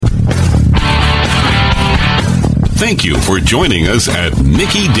Thank you for joining us at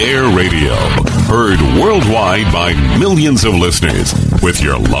Nikki Dare Radio, heard worldwide by millions of listeners, with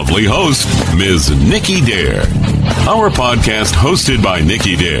your lovely host, Ms. Nikki Dare. Our podcast, hosted by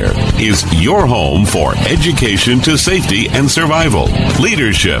Nikki Dare, is your home for education to safety and survival,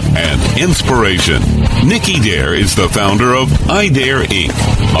 leadership and inspiration. Nikki Dare is the founder of iDare Inc.,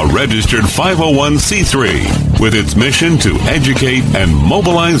 a registered 501c3 with its mission to educate and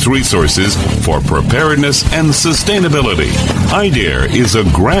mobilize resources for preparedness and sustainability. iDare is a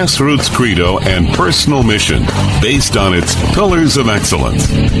grassroots credo and personal mission based on its pillars of excellence: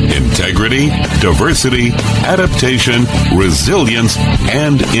 integrity, diversity, adaptation, resilience,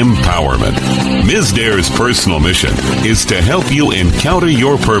 and empowerment. Ms. Dare's personal mission is to help you encounter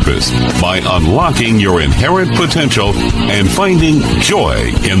your purpose by unlocking your inherent potential and finding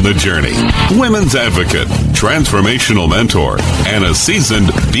joy in the journey. Women's advocate, transformational mentor, and a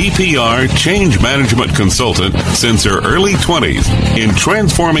seasoned BPR change management consultant since her early 20s in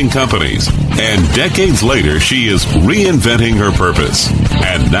transforming companies. And decades later, she is reinventing her purpose.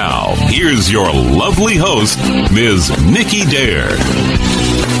 And now, here's your lovely host, Ms. Nikki Dare.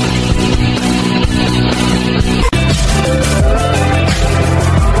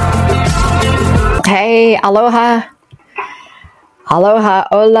 Hey, aloha. Aloha,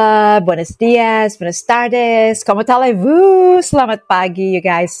 hola, buenos dias, buenas tardes, como talevuz, selamat pagi, you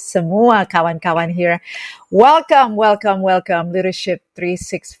guys, semua kawan-kawan here. Welcome,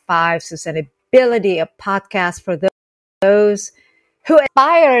 Leadership365 Sustainability, a podcast for those who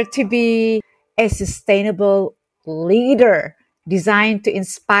aspire to be a sustainable leader designed to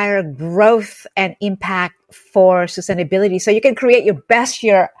inspire growth and impact for sustainability so you can create your best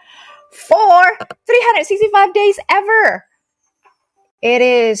year for 365 days ever. It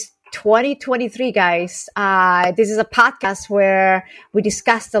is 2023, guys. This is a podcast where we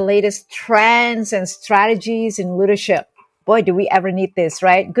discuss the latest trends and strategies in leadership. Boy, do we ever need this,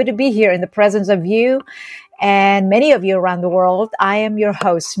 right? Good to be here in the presence of you and many of you around the world. I am your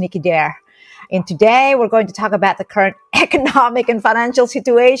host, Nikki Dare. And today we're going to talk about the current economic and financial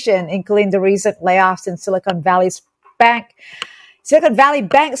situation, including the recent layoffs in Silicon Valley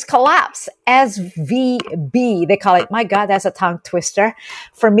Bank's collapse, SVB, they call it. My God, that's a tongue twister.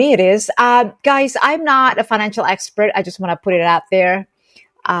 For me, it is. Guys, I'm not a financial expert. I just want to put it out there.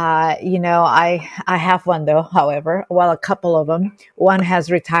 I have one though, however, well, a couple of them. One has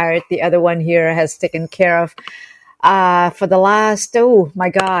retired. The other one here has taken care of, for the last,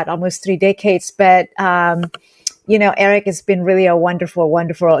 almost 3 decades. But, Eric has been really a wonderful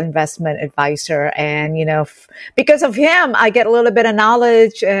investment advisor. And, because of him, I get a little bit of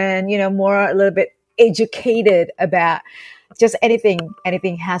knowledge and, a little bit educated about just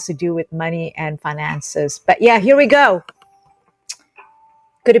anything has to do with money and finances. But yeah, here we go.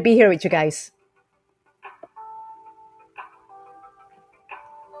 Good to be here with you guys.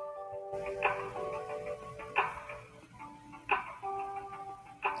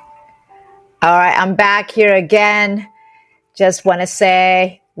 All right, I'm back here again. Just want to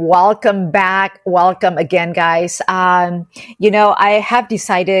say welcome back. Welcome again, guys. I have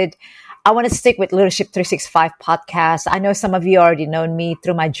decided I want to stick with Leadership365 podcast. I know some of you already known me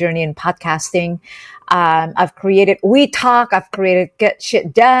through my journey in podcasting. I've created We Talk. I've created Get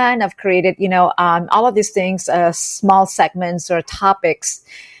Shit Done. I've created, all of these things, small segments or topics,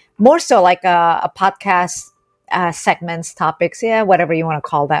 more so like a podcast segments, topics, whatever you want to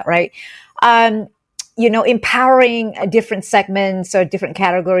call that, right? Empowering different segments or different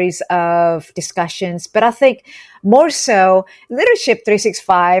categories of discussions. But I think more so, Leadership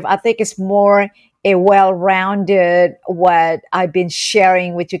 365, I think is more a well-rounded one I've been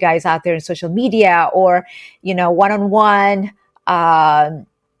sharing with you guys out there in social media or, one-on-one,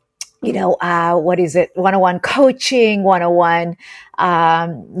 one-on-one coaching, one-on-one,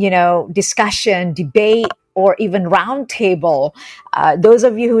 discussion, debate, or even roundtable. Those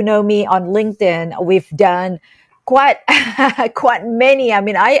of you who know me on LinkedIn, we've done quite many. I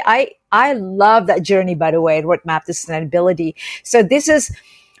mean, I love that journey, by the way, Roadmap to Sustainability. So this is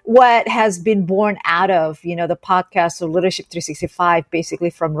what has been born out of, the podcast of Leadership 365,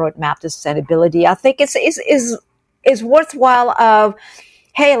 basically from Roadmap to Sustainability. I think it's worthwhile of,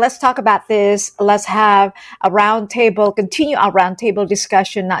 hey, let's talk about this. Let's have a roundtable, continue our roundtable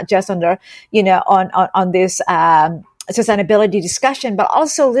discussion, not just on this sustainability discussion, but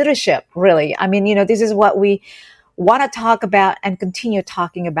also leadership, really. I mean, this is what we want to talk about and continue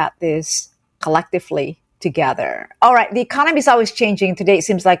talking about this collectively together. All right. The economy is always changing. Today, it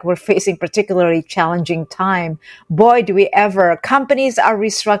seems like we're facing particularly challenging time. Boy, do we ever. Companies are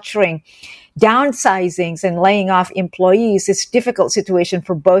restructuring, downsizings, and laying off employees. It's a difficult situation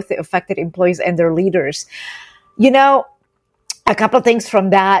for both the affected employees and their leaders. You know, a couple of things from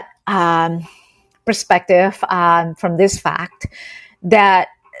that perspective, from this fact, that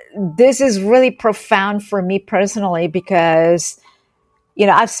this is really profound for me personally because,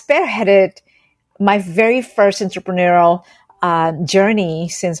 I've spearheaded my very first entrepreneurial journey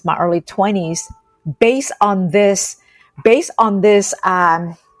since my early 20s based on this, based on this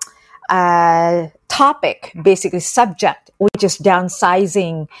topic, basically subject, which is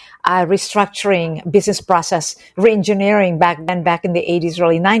downsizing, restructuring, business process, reengineering back in the 80s,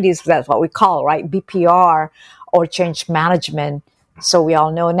 early 90s. That's what we call, right? BPR or change management. So we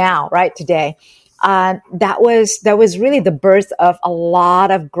all know now, right? Today. That was really the birth of a lot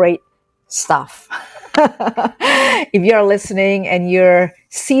of great stuff. If you're listening and you're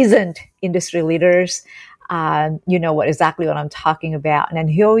seasoned industry leaders, you know exactly what I'm talking about. And then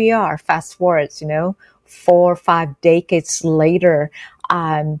here we are, fast forwards, 4 or 5 decades later,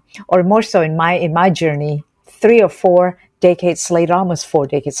 or more so in my journey, 3 or 4 decades later, almost 4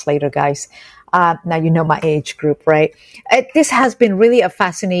 decades later, guys. Now you know my age group, right? This has been really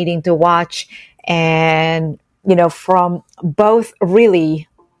fascinating to watch, and from both really.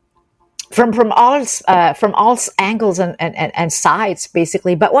 From all angles and sides,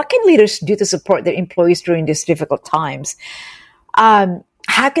 basically. But what can leaders do to support their employees during these difficult times? How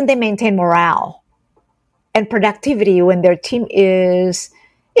can they maintain morale and productivity when their team is,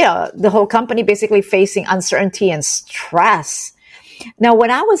 the whole company basically facing uncertainty and stress? Now,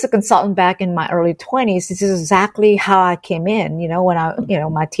 when I was a consultant back in my early 20s, this is exactly how I came in.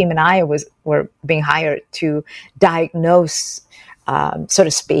 When my team and I were being hired to diagnose, so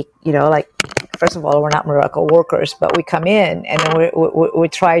to speak, first of all, we're not miracle workers, but we come in and then we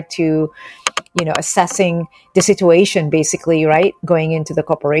try to, assessing the situation, basically, right? Going into the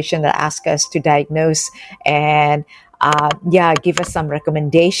corporation that asked us to diagnose and, give us some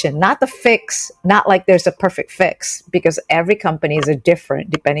recommendation, not the fix, not like there's a perfect fix, because every company is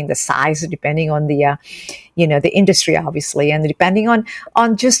different, depending the size, depending on the, the industry, obviously, and depending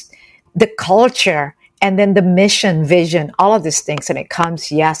on just the culture. And then the mission, vision, all of these things. And it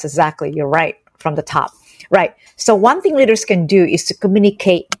comes, yes, exactly. You're right, from the top. Right. So one thing leaders can do is to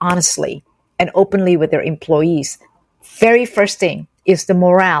communicate honestly and openly with their employees. Very first thing is the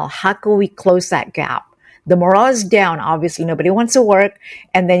morale. How can we close that gap? The morale is down. Obviously, nobody wants to work.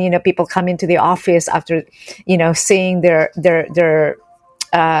 And then, people come into the office after, seeing their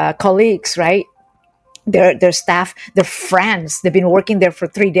colleagues, right? Their staff, their friends. They've been working there for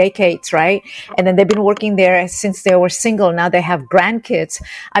 3 decades, right? And then they've been working there since they were single. Now they have grandkids.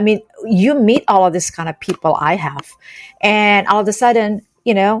 I mean, you meet all of this kind of people I have. And all of a sudden,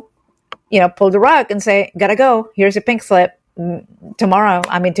 pull the rug and say, gotta go. Here's a pink slip.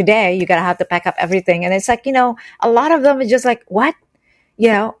 Today, you gotta have to pack up everything. And it's like, a lot of them are just like, what?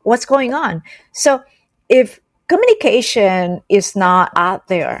 What's going on? So if communication is not out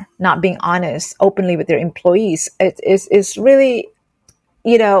there, not being honest openly with their employees, it is really,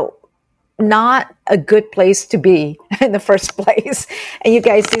 not a good place to be in the first place. And you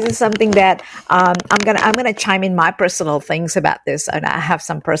guys, this is something that I'm gonna chime in my personal things about this, and I have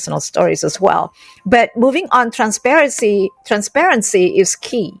some personal stories as well. But moving on, transparency is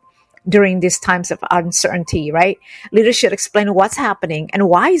key during these times of uncertainty, right? Leaders should explain what's happening and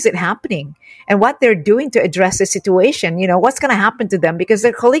why is it happening and what they're doing to address the situation. What's going to happen to them, because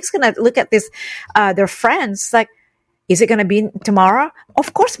their colleagues going to look at this, their friends, like, is it going to be tomorrow?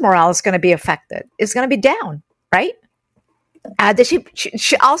 Of course, morale is going to be affected. It's going to be down, right? Leaders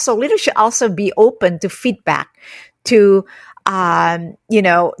should also be open to feedback, to,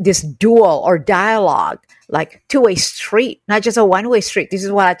 this dual or dialogue, like two-way street, not just a one-way street. This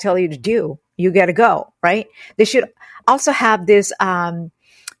is what I tell you to do. You got to go, right? They should also have these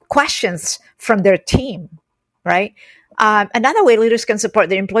questions from their team, right? Another way leaders can support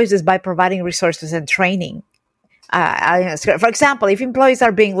their employees is by providing resources and training. For example, if employees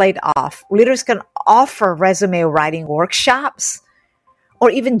are being laid off, leaders can offer resume writing workshops or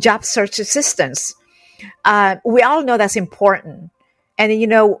even job search assistance. We all know that's important. And,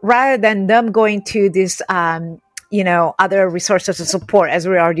 rather than them going to this, other resources of support, as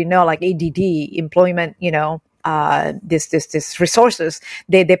we already know, like ADD, employment, this resources,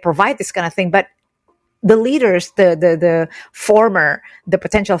 they provide this kind of thing. But the leaders, the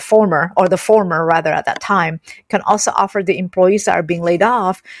potential former, or the former rather at that time, can also offer the employees that are being laid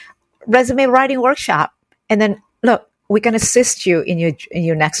off resume writing workshop. And then, look, we can assist you in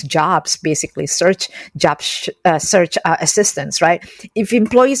your next jobs, basically search assistance, right? If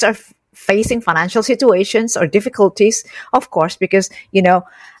employees are facing financial situations or difficulties, of course, because,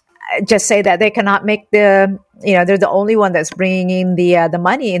 just say that they cannot make they're the only one that's bringing in the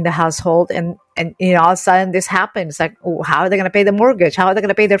money in the household, and And, all of a sudden this happens. Like, how are they going to pay the mortgage? How are they going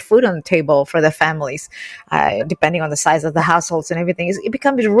to pay their food on the table for their families? Depending on the size of the households and everything, it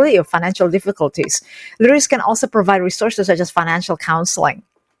becomes really a financial difficulties. Leaders can also provide resources such as financial counseling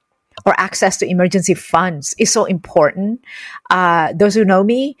or access to emergency funds is so important. Those who know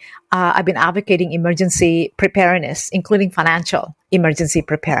me, I've been advocating emergency preparedness, including financial emergency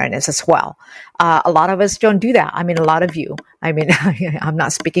preparedness as well. A lot of us don't do that. I mean, a lot of you. I mean, I'm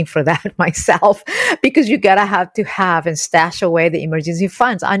not speaking for that myself, because you gotta have to have and stash away the emergency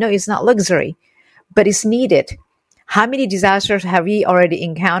funds. I know it's not luxury, but it's needed. How many disasters have we already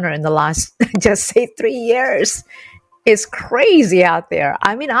encountered in the last, just say, 3 years? It's crazy out there.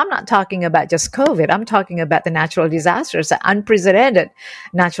 I mean, I'm not talking about just COVID. I'm talking about the natural disasters, the unprecedented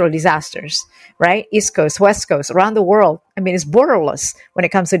natural disasters, right? East Coast, West Coast, around the world. I mean, it's borderless when it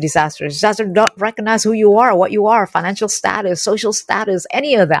comes to disasters. Disasters don't recognize who you are, what you are, financial status, social status,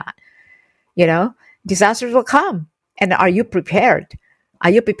 any of that. Disasters will come. And are you prepared? Are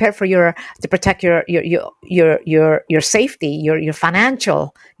you prepared to protect your safety, your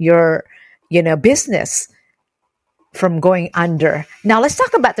financial, your business from going under? Now, let's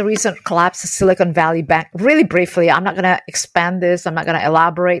talk about the recent collapse of Silicon Valley Bank really briefly. I'm not going to expand this. I'm not going to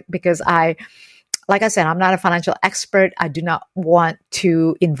elaborate because like I said, I'm not a financial expert. I do not want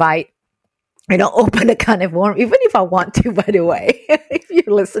to open a can of worms, even if I want to, by the way. If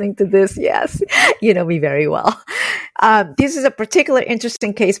you're listening to this, yes, you know me very well. This is a particularly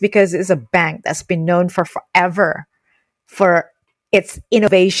interesting case because it's a bank that's been known for forever for its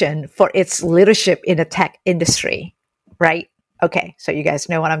innovation, for its leadership in the tech industry. Right? Okay, so you guys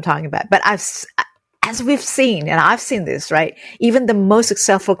know what I'm talking about. But as we've seen, and I've seen this, right? Even the most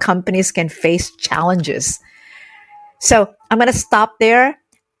successful companies can face challenges. So I'm going to stop there.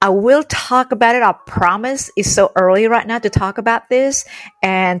 I will talk about it. I promise. It's so early right now to talk about this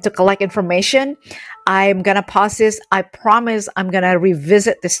and to collect information. I'm going to pause this. I promise I'm going to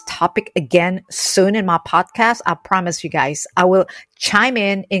revisit this topic again soon in my podcast. I promise you guys. I will chime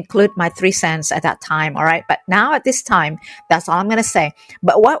in, include my 3 cents at that time. All right. But now at this time, that's all I'm going to say.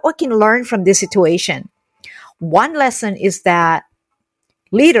 But what we can learn from this situation? One lesson is that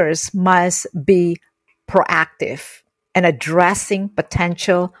leaders must be proactive and addressing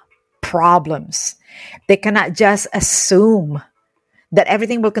potential problems. They cannot just assume that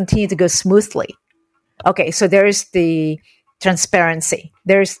everything will continue to go smoothly. Okay, so there's the transparency.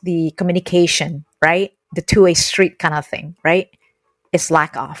 There's the communication, right? The two-way street kind of thing, right? It's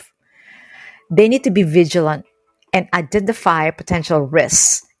lack of. They need to be vigilant and identify potential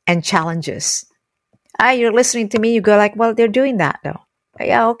risks and challenges. You're listening to me, you go like, well, they're doing that though.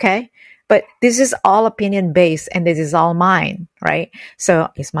 Yeah, okay. But this is all opinion-based and this is all mine, right? So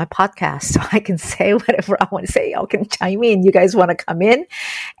it's my podcast, so I can say whatever I want to say. I can chime in. You guys want to come in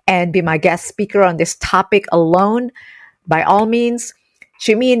and be my guest speaker on this topic alone? By all means,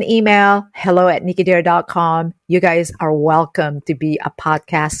 shoot me an email, hello@nikkidare.com. You guys are welcome to be a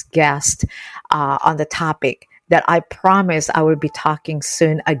podcast guest on the topic that I promise I will be talking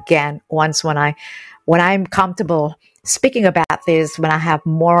soon again once when I'm comfortable speaking about this, when I have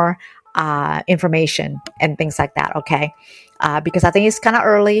more information and things like that, okay? Because I think it's kind of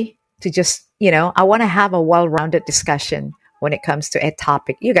early to just, I want to have a well-rounded discussion when it comes to a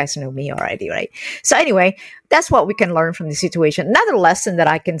topic. You guys know me already, right? So anyway, that's what we can learn from the situation. Another lesson that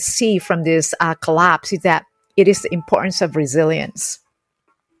I can see from this collapse is that it is the importance of resilience.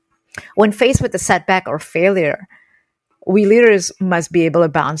 When faced with a setback or failure, we leaders must be able to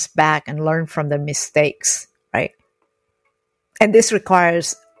bounce back and learn from the mistakes, right? And this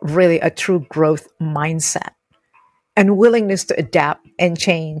requires really a true growth mindset and willingness to adapt and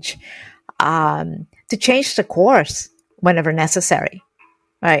change, to change the course whenever necessary,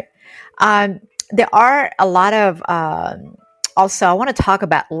 right? There are a lot of, also I want to talk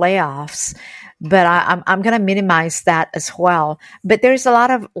about layoffs, but I'm going to minimize that as well. But there's a lot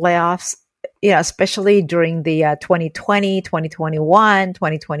of layoffs, especially during the 2020, 2021,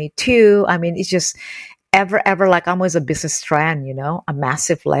 2022. I mean, it's just ever like almost a business trend, a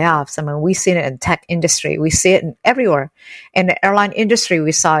massive layoffs. I mean, we see it in tech industry. We see it everywhere. In the airline industry,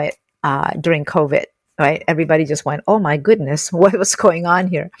 we saw it during COVID, right? Everybody just went, oh my goodness, what's going on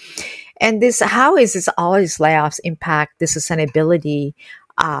here? And how is this all these layoffs impact the sustainability,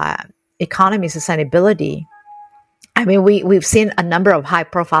 economy sustainability? I mean, we've seen a number of high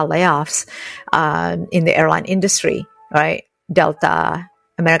profile layoffs in the airline industry, right? Delta,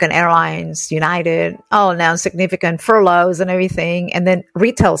 American Airlines, United, all announced significant furloughs and everything, and then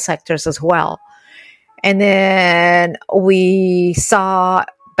retail sectors as well. And then we saw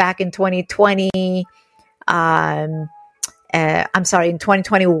back in 2020, I'm sorry, in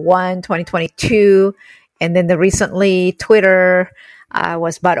 2021, 2022. And then recently Twitter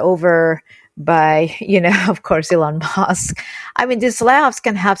was bought over by, of course, Elon Musk. I mean, these layoffs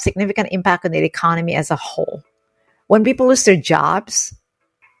can have significant impact on the economy as a whole. When people lose their jobs,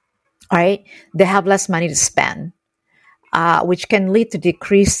 right, they have less money to spend, which can lead to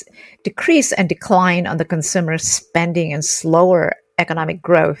decrease and decline on the consumer spending and slower economic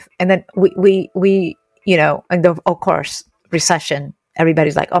growth. And then and of course, recession.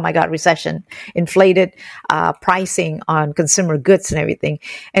 Everybody's like, oh my God, recession, inflated pricing on consumer goods and everything.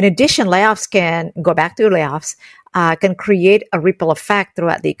 In addition, layoffs can can create a ripple effect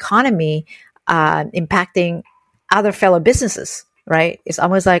throughout the economy, impacting other fellow businesses, right? It's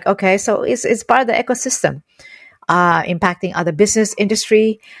almost like, okay, so it's part of the ecosystem, impacting other business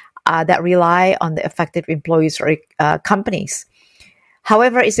industry that rely on the affected employees or companies.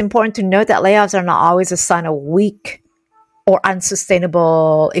 However, it's important to note that layoffs are not always a sign of weak or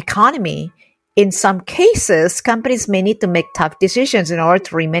unsustainable economy. In some cases, companies may need to make tough decisions in order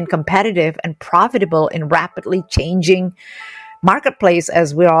to remain competitive and profitable in rapidly changing marketplace,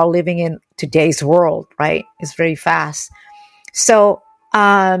 as we're all living in today's world, right? It's very fast. So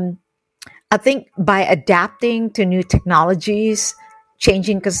I think by adapting to new technologies,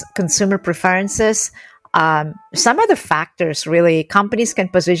 changing consumer preferences, some other factors, really, companies can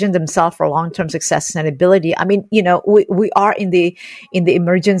position themselves for long-term success and sustainability. I mean, we are in the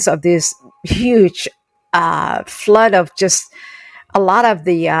emergence of this huge flood of just a lot of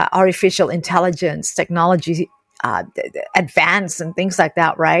the artificial intelligence technology advance and things like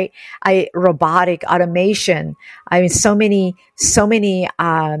that, right? Robotic automation. I mean, so many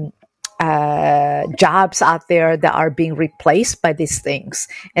jobs out there that are being replaced by these things.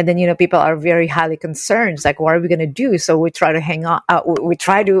 And then, people are very highly concerned. It's like, what are we going to do? So we try to we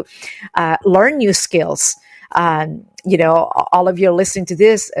try to learn new skills. All of you are listening to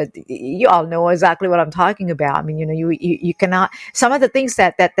this, you all know exactly what I'm talking about. I mean, you cannot, some of the things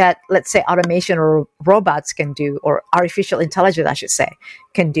that let's say automation or robots can do, or artificial intelligence, I should say,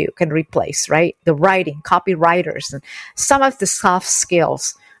 can replace, right? The writing, copywriters, and some of the soft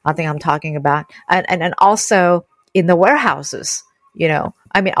skills, I think I'm talking about. And also in the warehouses, I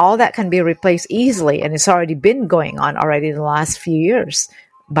mean, all that can be replaced easily. And it's already been going on already in the last few years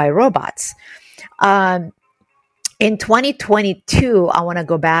by robots. In 2022, I want to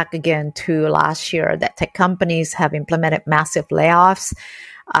go back again to last year, that tech companies have implemented massive layoffs.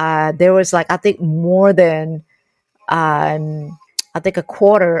 There was I think more than, a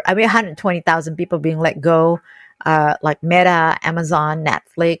quarter, 120,000 people being let go, like Meta, Amazon,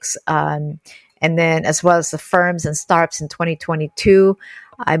 Netflix, and then as well as the firms and startups in 2022.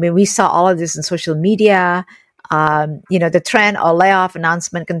 I mean, we saw all of this in social media. The trend of layoff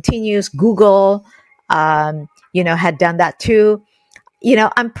announcement continues. Google, had done that too.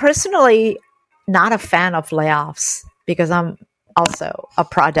 I'm personally not a fan of layoffs because I'm also a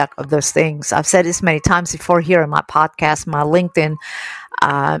product of those things. I've said this many times before here on my podcast, my LinkedIn,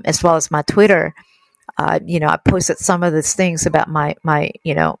 as well as my Twitter. I posted some of these things about my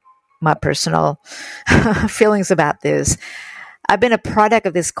personal feelings about this. I've been a product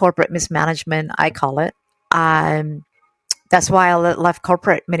of this corporate mismanagement, I call it. That's why I left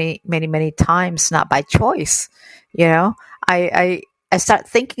corporate many times, not by choice. I started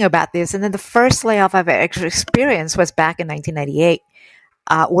thinking about this, and then the first layoff I've ever experienced was back in 1998,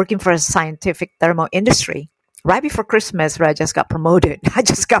 working for a scientific thermo industry. Right before Christmas, where I just got promoted.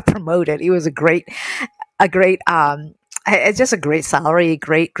 It was it's just a great salary,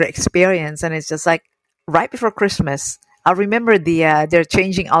 great experience, and it's just like right before Christmas. I remember they're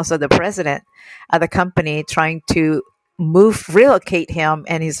changing also the president of the company, trying to relocate him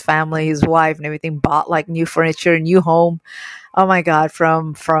and his family, his wife and everything, bought new furniture, new home. Oh my God,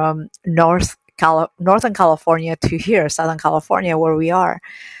 from Northern California to here, Southern California, where we are.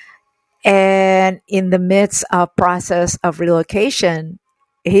 And in the midst of process of relocation,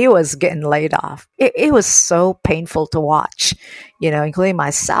 he was getting laid off. It was so painful to watch, including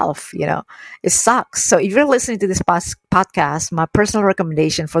myself, it sucks. So if you're listening to this podcast, my personal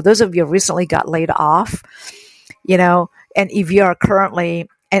recommendation for those of you who recently got laid off, and if you are currently,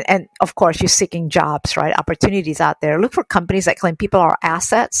 and of course you're seeking jobs, right? Opportunities out there, look for companies that claim people are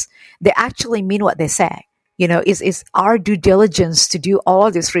assets. They actually mean what they say. Is our due diligence to do all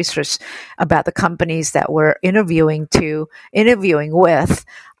of this research about the companies that we're interviewing with,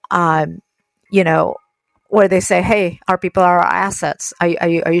 where they say, hey, our people are our assets. Are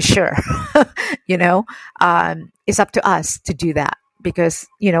you sure? It's up to us to do that because,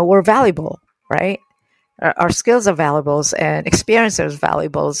 we're valuable, right? Our skills are valuables and experiences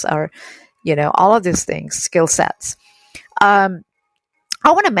valuables are, all of these things, skill sets. I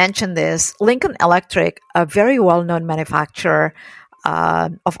want to mention this. Lincoln Electric, a very well-known manufacturer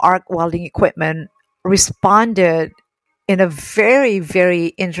of arc welding equipment, responded in a very, very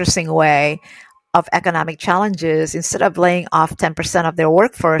interesting way of economic challenges instead of laying off 10% of their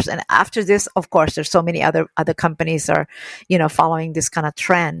workforce. And after this, of course, there's so many other companies are, following this kind of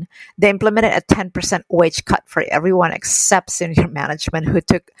trend. They implemented a 10% wage cut for everyone except senior management, who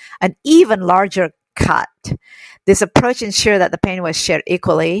took an even larger cut. This approach ensured that the pain was shared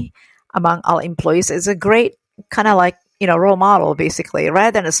equally among all employees. It's a great kind of like, role model, basically,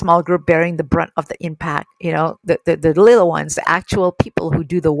 rather than a small group bearing the brunt of the impact. The little ones, the actual people who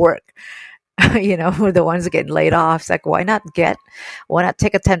do the work, who are the ones that get laid off. It's like, why not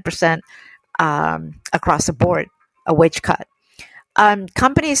take a 10% across the board, a wage cut?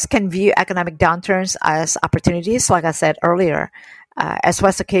 Companies can view economic downturns as opportunities, like I said earlier, as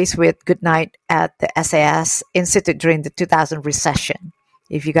was the case with Goodnight at the SAS Institute during the 2000 recession,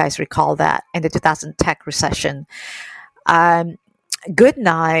 if you guys recall that, in the 2000 tech recession.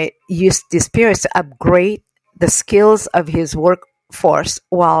 Goodnight used this period to upgrade the skills of his workforce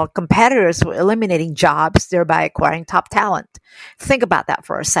while competitors were eliminating jobs, thereby acquiring top talent. Think about that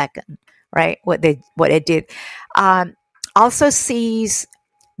for a second, right? What they did. Also sees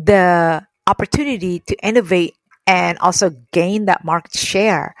the opportunity to innovate and also gain that market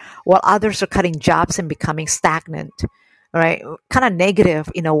share while others are cutting jobs and becoming stagnant, right? Kind of negative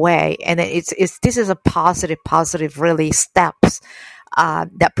in a way. And this is a positive really steps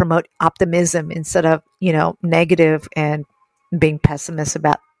that promote optimism instead of, negative and being pessimist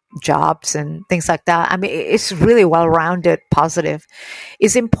about jobs and things like that. I mean, it's really well-rounded, positive.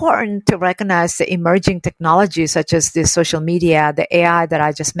 It's important to recognize the emerging technologies such as the social media, the AI that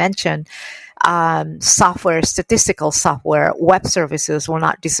I just mentioned, software, statistical software, web services will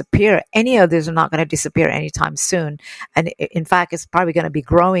not disappear. Any of these are not going to disappear anytime soon. And in fact, it's probably going to be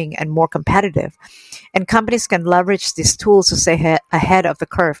growing and more competitive. And companies can leverage these tools to stay ahead of the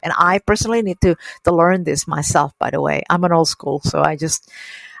curve. And I personally need to learn this myself, by the way. I'm an old school, so I'm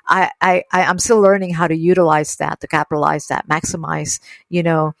still learning how to utilize that, to capitalize that, maximize,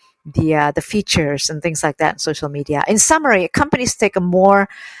 the features and things like that in social media. In summary, companies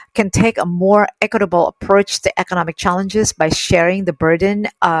can take a more equitable approach to economic challenges by sharing the burden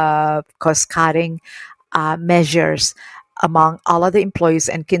of cost-cutting measures among all of the employees,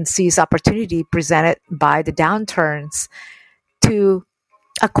 and can seize opportunity presented by the downturns to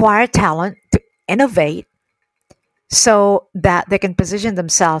acquire talent, to innovate, so that they can position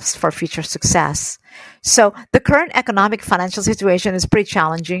themselves for future success. So the current economic financial situation is pretty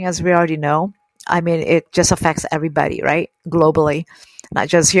challenging, as we already know. I mean, it just affects everybody, right? Globally, not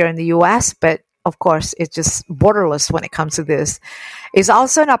just here in the US, but of course, it's just borderless when it comes to this. It's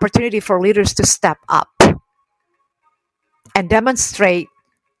also an opportunity for leaders to step up and demonstrate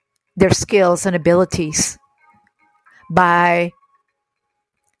their skills and abilities by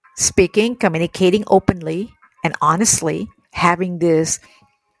speaking, communicating openly and honestly, having this,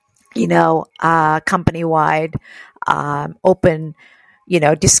 company-wide open,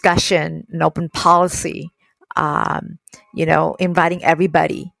 discussion and open policy, inviting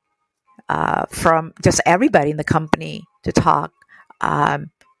everybody from just everybody in the company to talk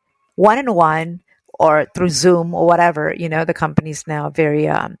one-on-one or through Zoom or whatever. The company's now very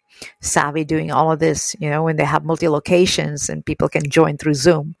savvy doing all of this, when they have multi-locations and people can join through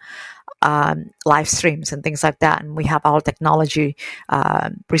Zoom. Live streams and things like that. And we have all technology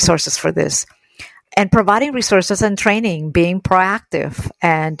resources for this. And providing resources and training, being proactive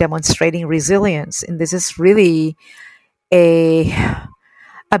and demonstrating resilience. And this is really a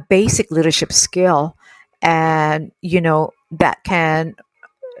basic leadership skill. And, that can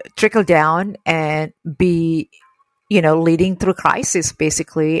trickle down and be, leading through crisis,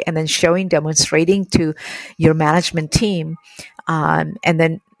 basically, and then demonstrating to your management team, and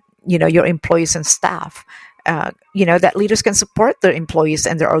then, your employees and staff, that leaders can support their employees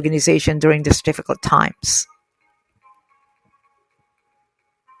and their organization during these difficult times.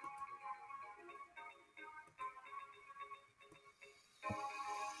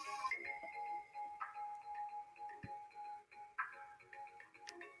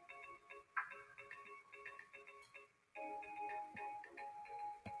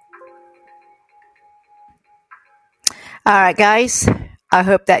 All right, guys. I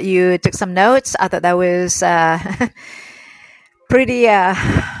hope that you took some notes. I thought that was pretty, a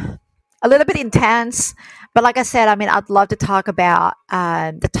little bit intense. But like I said, I mean, I'd love to talk about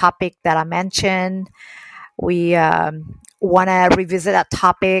the topic that I mentioned. We want to revisit that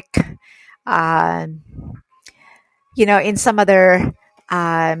topic, in some other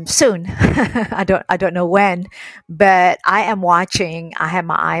soon. I don't know when, but I am watching. I have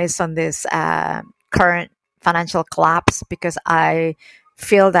my eyes on this current financial collapse because I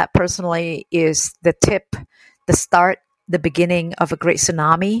feel that personally is the start, the beginning of a great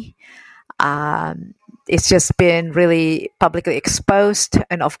tsunami. It's just been really publicly exposed,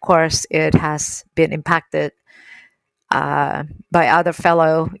 and of course, it has been impacted by other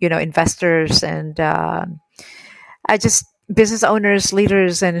fellow, investors and I just business owners,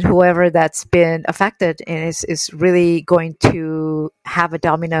 leaders, and whoever that's been affected, and is really going to have a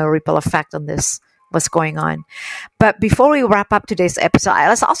domino ripple effect on this. What's going on? But before we wrap up today's episode,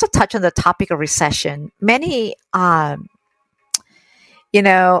 let's also touch on the topic of recession. Many,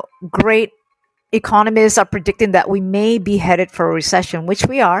 great economists are predicting that we may be headed for a recession, which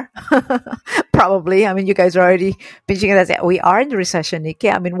we are. Probably. I mean, you guys are already pitching it as we are in the recession, Nikki.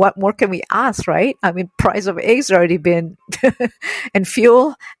 I mean, what more can we ask, right? I mean, price of eggs already been and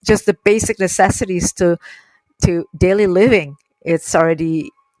fuel, just the basic necessities to daily living. It's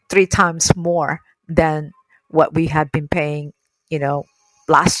already 3 times more than what we had been paying,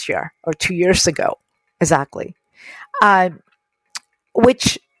 last year or 2 years ago. Exactly.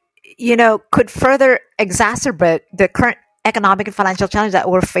 Which could further exacerbate the current economic and financial challenge that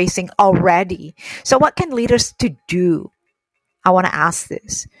we're facing already. So what can leaders to do? I want to ask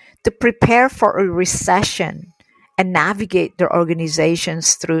this, to prepare for a recession and navigate their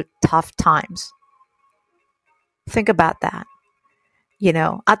organizations through tough times. Think about that.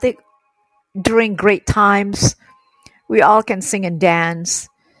 I think during great times, we all can sing and dance,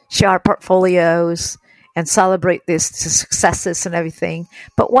 share our portfolios, and celebrate these successes and everything.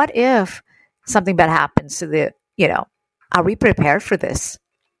 But what if something bad happens to are we prepared for this?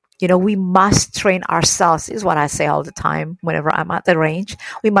 We must train ourselves, is what I say all the time whenever I'm at the range.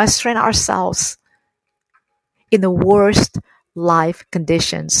 We must train ourselves in the worst life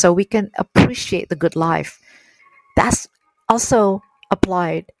conditions so we can appreciate the good life. That's also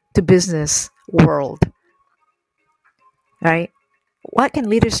applied to business world, right? What can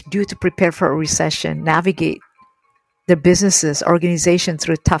leaders do to prepare for a recession, navigate their businesses, organization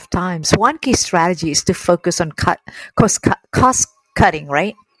through tough times? One key strategy is to focus on cost cutting,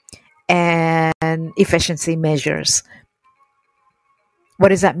 right? And efficiency measures. What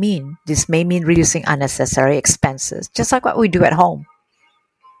does that mean? This may mean reducing unnecessary expenses, just like what we do at home,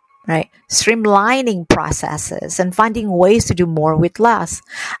 right? Streamlining processes and finding ways to do more with less.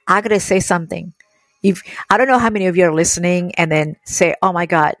 I gotta say something. If I don't know how many of you are listening and then say, "Oh my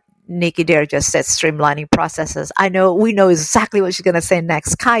God, Nikki Dare just said streamlining processes." We know exactly what she's gonna say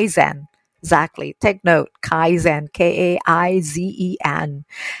next. Kaizen, exactly. Take note, Kaizen, Kaizen,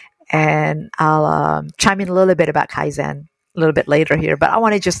 and I'll chime in a little bit about Kaizen a little bit later here. But I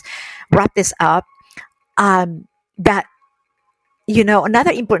want to just wrap this up. That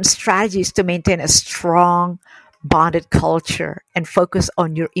another important strategy is to maintain a strong, bonded culture and focus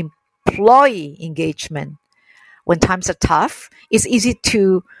on your employee engagement. When times are tough, it's easy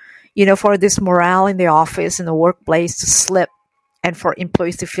to, for this morale in the office, in the workplace to slip, and for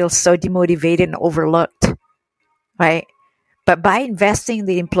employees to feel so demotivated and overlooked, right? But by investing in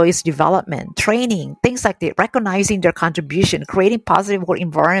the employees' development, training, things like that, recognizing their contribution, creating positive work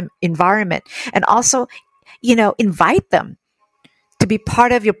environment, and also, invite them to be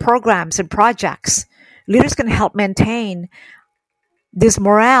part of your programs and projects, leaders can help maintain this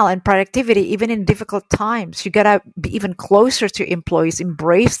morale and productivity even in difficult times. You gotta be even closer to employees,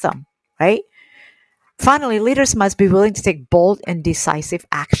 embrace them, right? Finally, leaders must be willing to take bold and decisive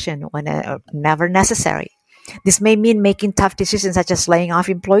action whenever necessary. This may mean making tough decisions such as laying off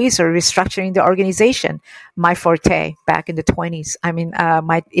employees or restructuring the organization. My forte back in the 20s. In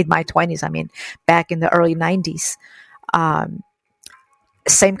my 20s. Back in the early 90s.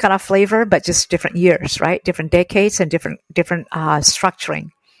 Same kind of flavor, but just different years, right? Different decades and different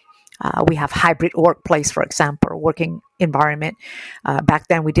structuring. We have hybrid workplace, for example, working environment. Back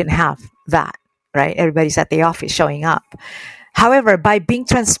then, we didn't have that, right? Everybody's at the office showing up. However, by being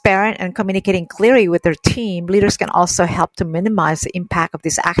transparent and communicating clearly with their team, leaders can also help to minimize the impact of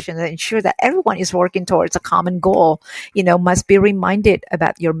this action and ensure that everyone is working towards a common goal. Must be reminded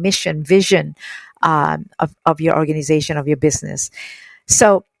about your mission, vision of your organization, of your business.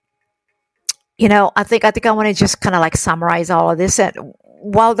 So, I think I want to just kind of summarize all of this. And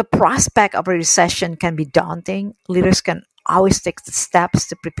while the prospect of a recession can be daunting, leaders can always take the steps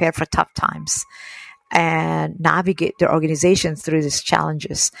to prepare for tough times and navigate their organizations through these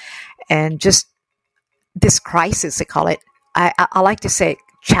challenges and just this crisis, I call it. I like to say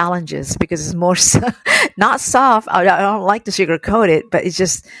challenges because it's more not soft. I don't like to sugarcoat it, but it's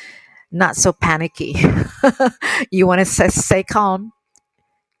just not so panicky. You want to stay calm,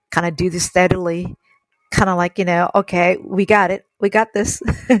 kind of do this steadily, kind of like, okay, we got it. We got this.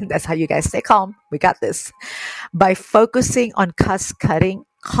 That's how you guys stay calm. We got this. By focusing on cost cutting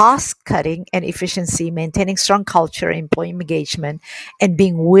and efficiency, maintaining strong culture, employee engagement, and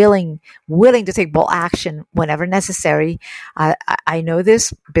being willing to take bold action whenever necessary. I know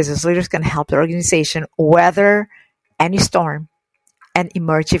this business leaders can help the organization weather any storm and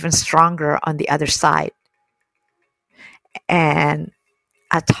emerge even stronger on the other side. And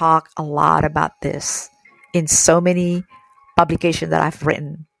I talk a lot about this in so many publications that I've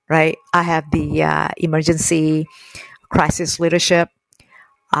written, right? I have the emergency crisis leadership,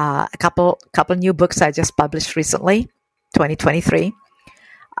 a couple new books I just published recently, 2023.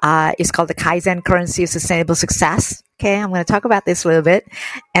 It's called The Kaizen Currency of Sustainable Success. Okay, I'm going to talk about this a little bit.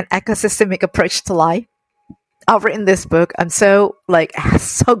 An ecosystemic approach to life. I've written this book. I'm so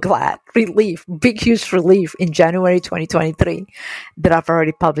glad, big, huge relief in January 2023 that I've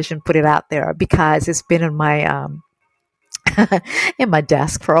already published and put it out there, because it's been in my in my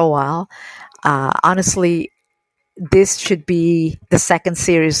desk for a while. Honestly, this should be the second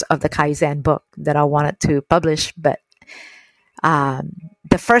series of the Kaizen book that I wanted to publish, but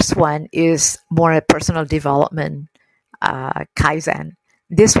the first one is more a personal development Kaizen.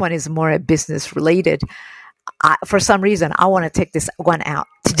 This one is more a business related. For some reason, I want to take this one out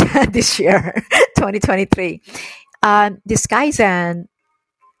this year, 2023. This Kaizen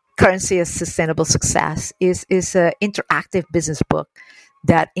Currency of Sustainable Success is an interactive business book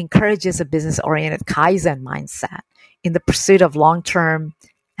that encourages a business-oriented Kaizen mindset in the pursuit of long-term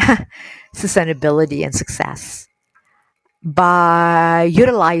sustainability and success. By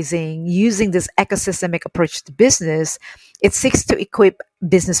using this ecosystemic approach to business, it seeks to equip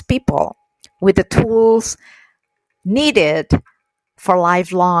business people with the tools needed for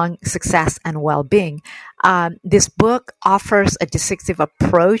lifelong success and well-being. This book offers a distinctive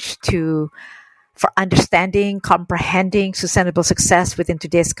approach for understanding, comprehending sustainable success within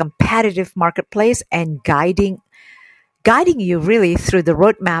today's competitive marketplace, and guiding you really through the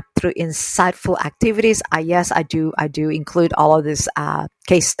roadmap through insightful activities. Yes, I do include all of these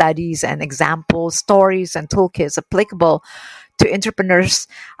case studies and examples, stories, and toolkits applicable to entrepreneurs,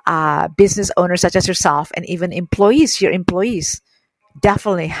 business owners such as yourself, and even employees. Your employees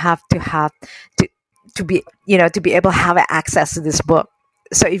definitely have to be able to have access to this book.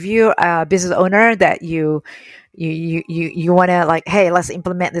 So if you're a business owner that you want to hey, let's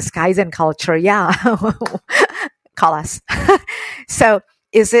implement this Kaizen culture, call us. So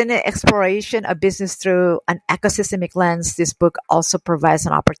is in an exploration of business through an ecosystemic lens. This book also provides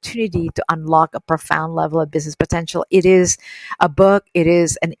an opportunity to unlock a profound level of business potential. It is a book. It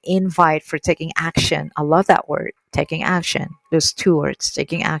is an invite for taking action. I love that word, taking action. Those two words,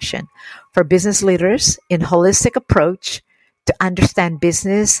 taking action, for business leaders in holistic approach to understand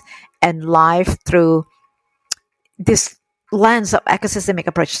business and life through this lens of ecosystemic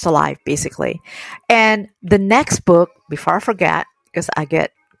approach to life, basically. And the next book, before I forget, because I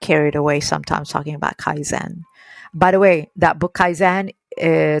get carried away sometimes talking about Kaizen. By the way, that book Kaizen,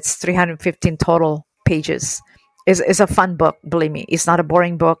 it's 315 total pages. It's a fun book, believe me. It's not a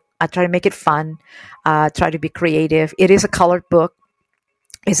boring book. I try to make it fun, try to be creative. It is a colored book.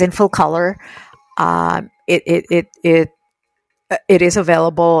 It's in full color. It is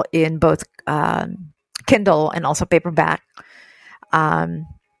available in both Kindle and also paperback.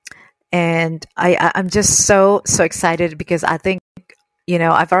 And I'm just so excited because I think,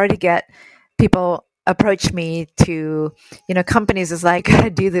 I've already get people approach me to, companies is like, gotta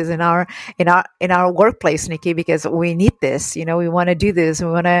do this in our workplace, Nikki, because we need this, we want to do this. We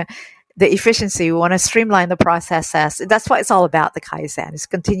want the efficiency. We want to streamline the processes. That's what it's all about. The Kaizen, it's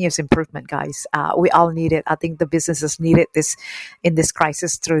continuous improvement, guys. We all need it. I think the businesses need it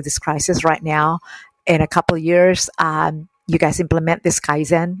through this crisis right now. In a couple of years, you guys implement this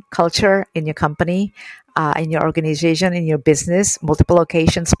Kaizen culture in your company, in your organization, in your business, multiple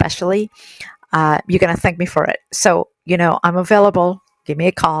locations, especially. You're going to thank me for it. So, I'm available. Give me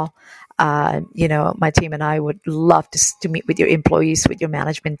a call. My team and I would love to meet with your employees, with your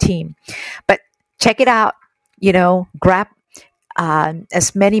management team. But check it out. Grab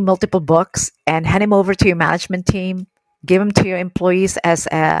as many multiple books and hand them over to your management team. Give them to your employees as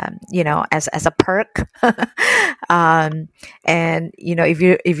a perk. And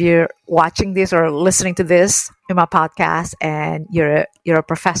if you're watching this or listening to this in my podcast, and you're a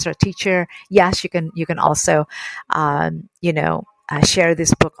professor, teacher, yes, you can also share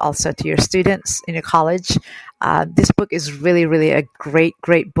this book also to your students in your college. This book is really, really a great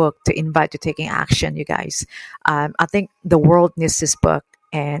book to invite to taking action, you guys. I think the world needs this book,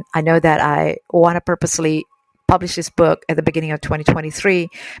 and I know that I want to purposely publish this book at the beginning of 2023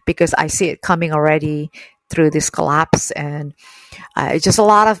 because I see it coming already through this collapse, and it's just a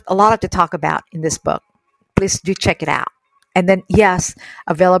lot to talk about in this book. Please do check it out. And then, yes,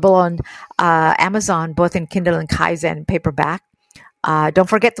 available on Amazon, both in Kindle and Kaizen paperback. Don't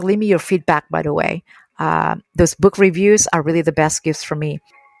forget to leave me your feedback, by the way. Those book reviews are really the best gifts for me.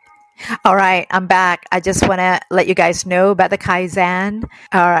 All right, I'm back. I just want to let you guys know about the Kaizen.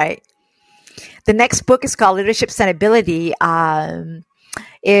 All right. The next book is called Leadership Sustainability.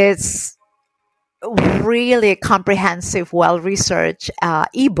 It's really a comprehensive, well-researched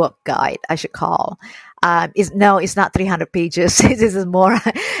ebook guide, I should call. It's not 300 pages. This is more.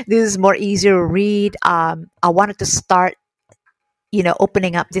 This is more easier to read. I wanted to start,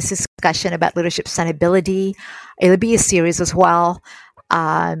 opening up this discussion about leadership sustainability. It'll be a series as well.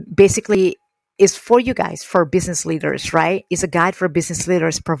 Basically, it's for you guys, for business leaders, right? It's a guide for business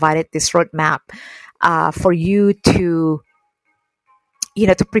leaders. Provided this roadmap for you to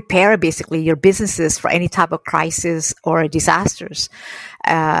to prepare basically your businesses for any type of crisis or disasters.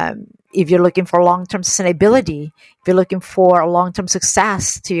 If you're looking for long-term sustainability, if you're looking for a long-term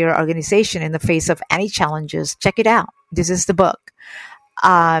success to your organization in the face of any challenges, check it out. This is the book.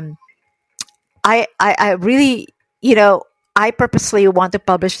 I really, I purposely want to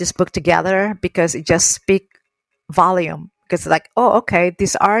publish this book together because it just speaks volume. Because like, oh, okay,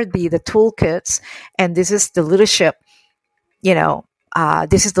 these are the toolkits, and this is the leadership,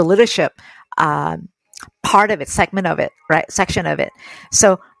 this is the leadership part of it, segment of it, right? Section of it.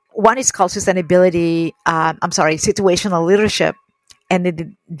 So one is called sustainability. Situational leadership, and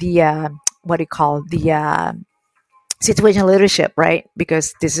the what do you call the situational leadership, right?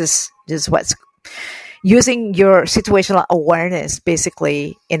 Because this is what's using your situational awareness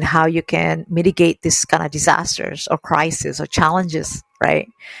basically in how you can mitigate this kind of disasters or crisis or challenges, right?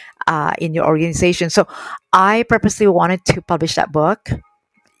 In your organization. So I purposely wanted to publish that book.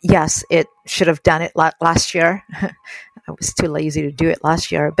 Yes, it should have done it last year. I was too lazy to do it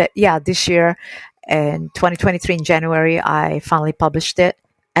last year. But yeah, this year in 2023 in January, I finally published it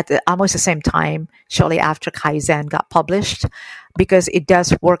at almost the same time, shortly after Kaizen got published, because it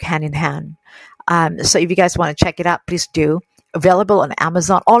does work hand in hand. So if you guys want to check it out, please do. Available on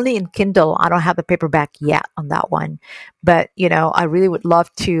Amazon, only in Kindle. I don't have the paperback yet on that one. But, I really would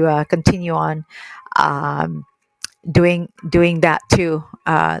love to continue on doing that too.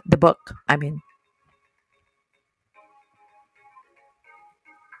 The book, I mean.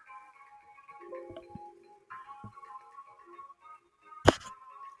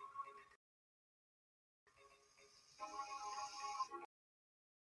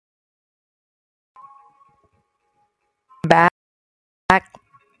 Back.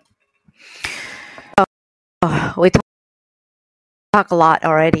 Oh, we talk a lot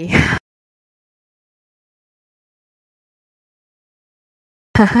already.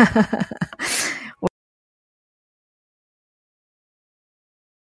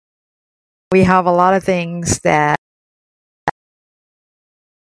 We have a lot of things that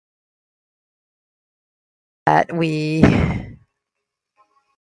we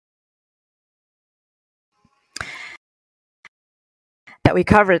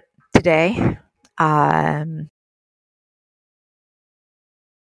covered today.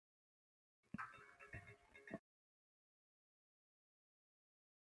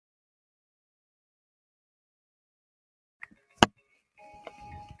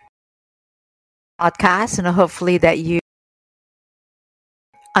 Podcast, and hopefully that you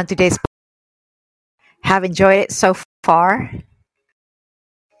on today's have enjoyed it so far.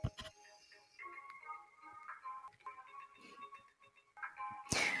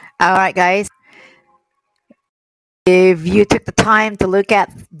 All right, guys. If you took the time to look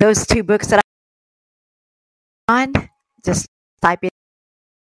at those two books that I'm on, just type it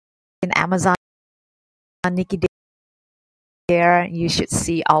in Amazon, Nikki Dare. You should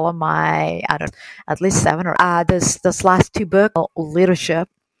see all of my, I don't know, at least 7 or this last two books, Leadership.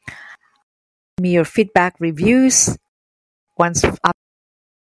 Give me your feedback, reviews. Once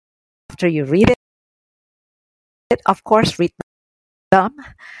after you read it, of course, read them.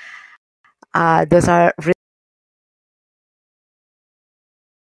 Those are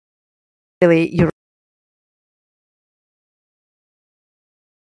really your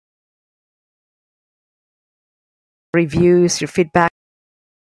reviews, your feedback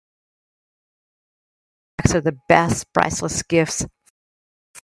are the best priceless gifts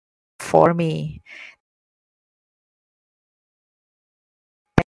for me.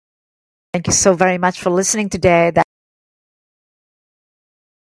 Thank you so very much for listening today. That's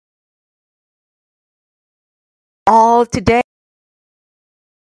all today.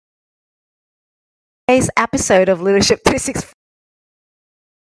 today's episode of Leadership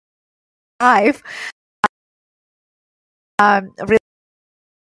 365.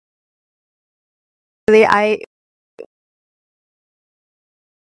 Really, I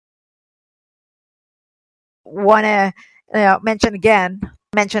want to mention again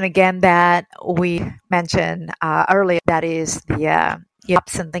that we mentioned earlier, that is the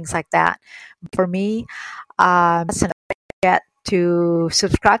apps and things like that. For me, don't forget to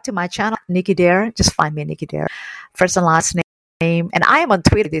subscribe to my channel, Nikki Dare. Just find me, Nikki Dare, first and last name. And I am on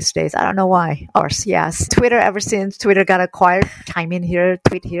Twitter these days. I don't know why. Of course, yes. Twitter, ever since Twitter got acquired, time in here,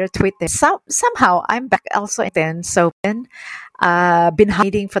 tweet there. Somehow I'm back also then. So been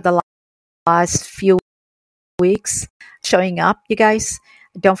hiding for the last few weeks, showing up, you guys.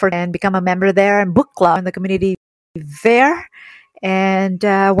 Don't forget and become a member there and book club in the community there. And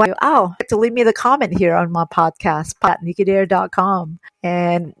to leave me the comment here on my podcast, nikidare.com.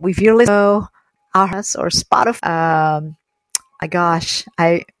 And if you're listening to us or Spotify, my gosh,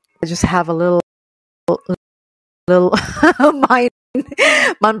 I just have a little mind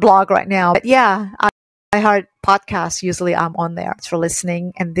blog right now. But yeah, I heard podcasts. Usually I'm on there. Thanks for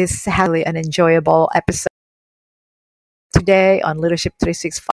listening. And this is really an enjoyable episode today on Leadership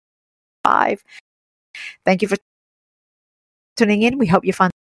 365. Thank you for tuning in. We hope you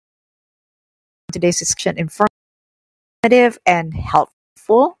found today's discussion informative and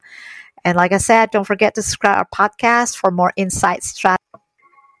helpful. And like I said, don't forget to subscribe our podcast for more insights, strategies.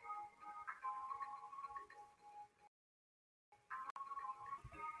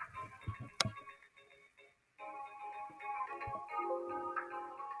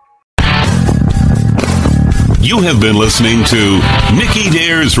 You have been listening to Nikki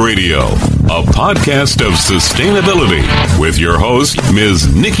Dare's Radio, a podcast of sustainability with your host,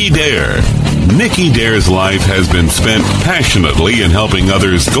 Ms. Nikki Dare. Nikki Dare's life has been spent passionately in helping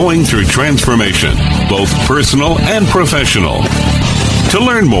others going through transformation, both personal and professional. To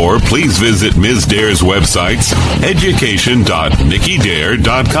learn more, please visit Ms. Dare's websites,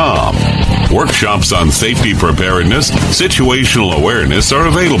 education.nikkidare.com. Workshops on safety preparedness, situational awareness are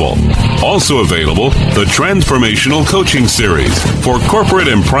available. Also available, the Transformational Coaching Series. For corporate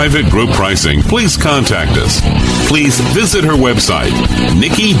and private group pricing, please contact us. Please visit her website,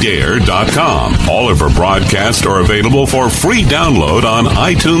 nikkidare.com. All of her broadcasts are available for free download on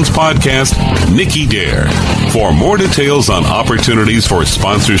iTunes podcast Nikki Dare. For more details on opportunities for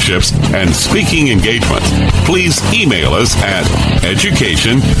sponsorships and speaking engagements, please email us at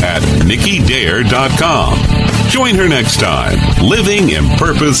education@nikkidare.com. Join her next time, living in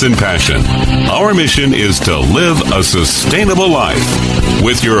purpose and passion. Our mission is to live a sustainable life.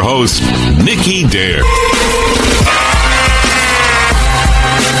 With your host, Nikki Dare.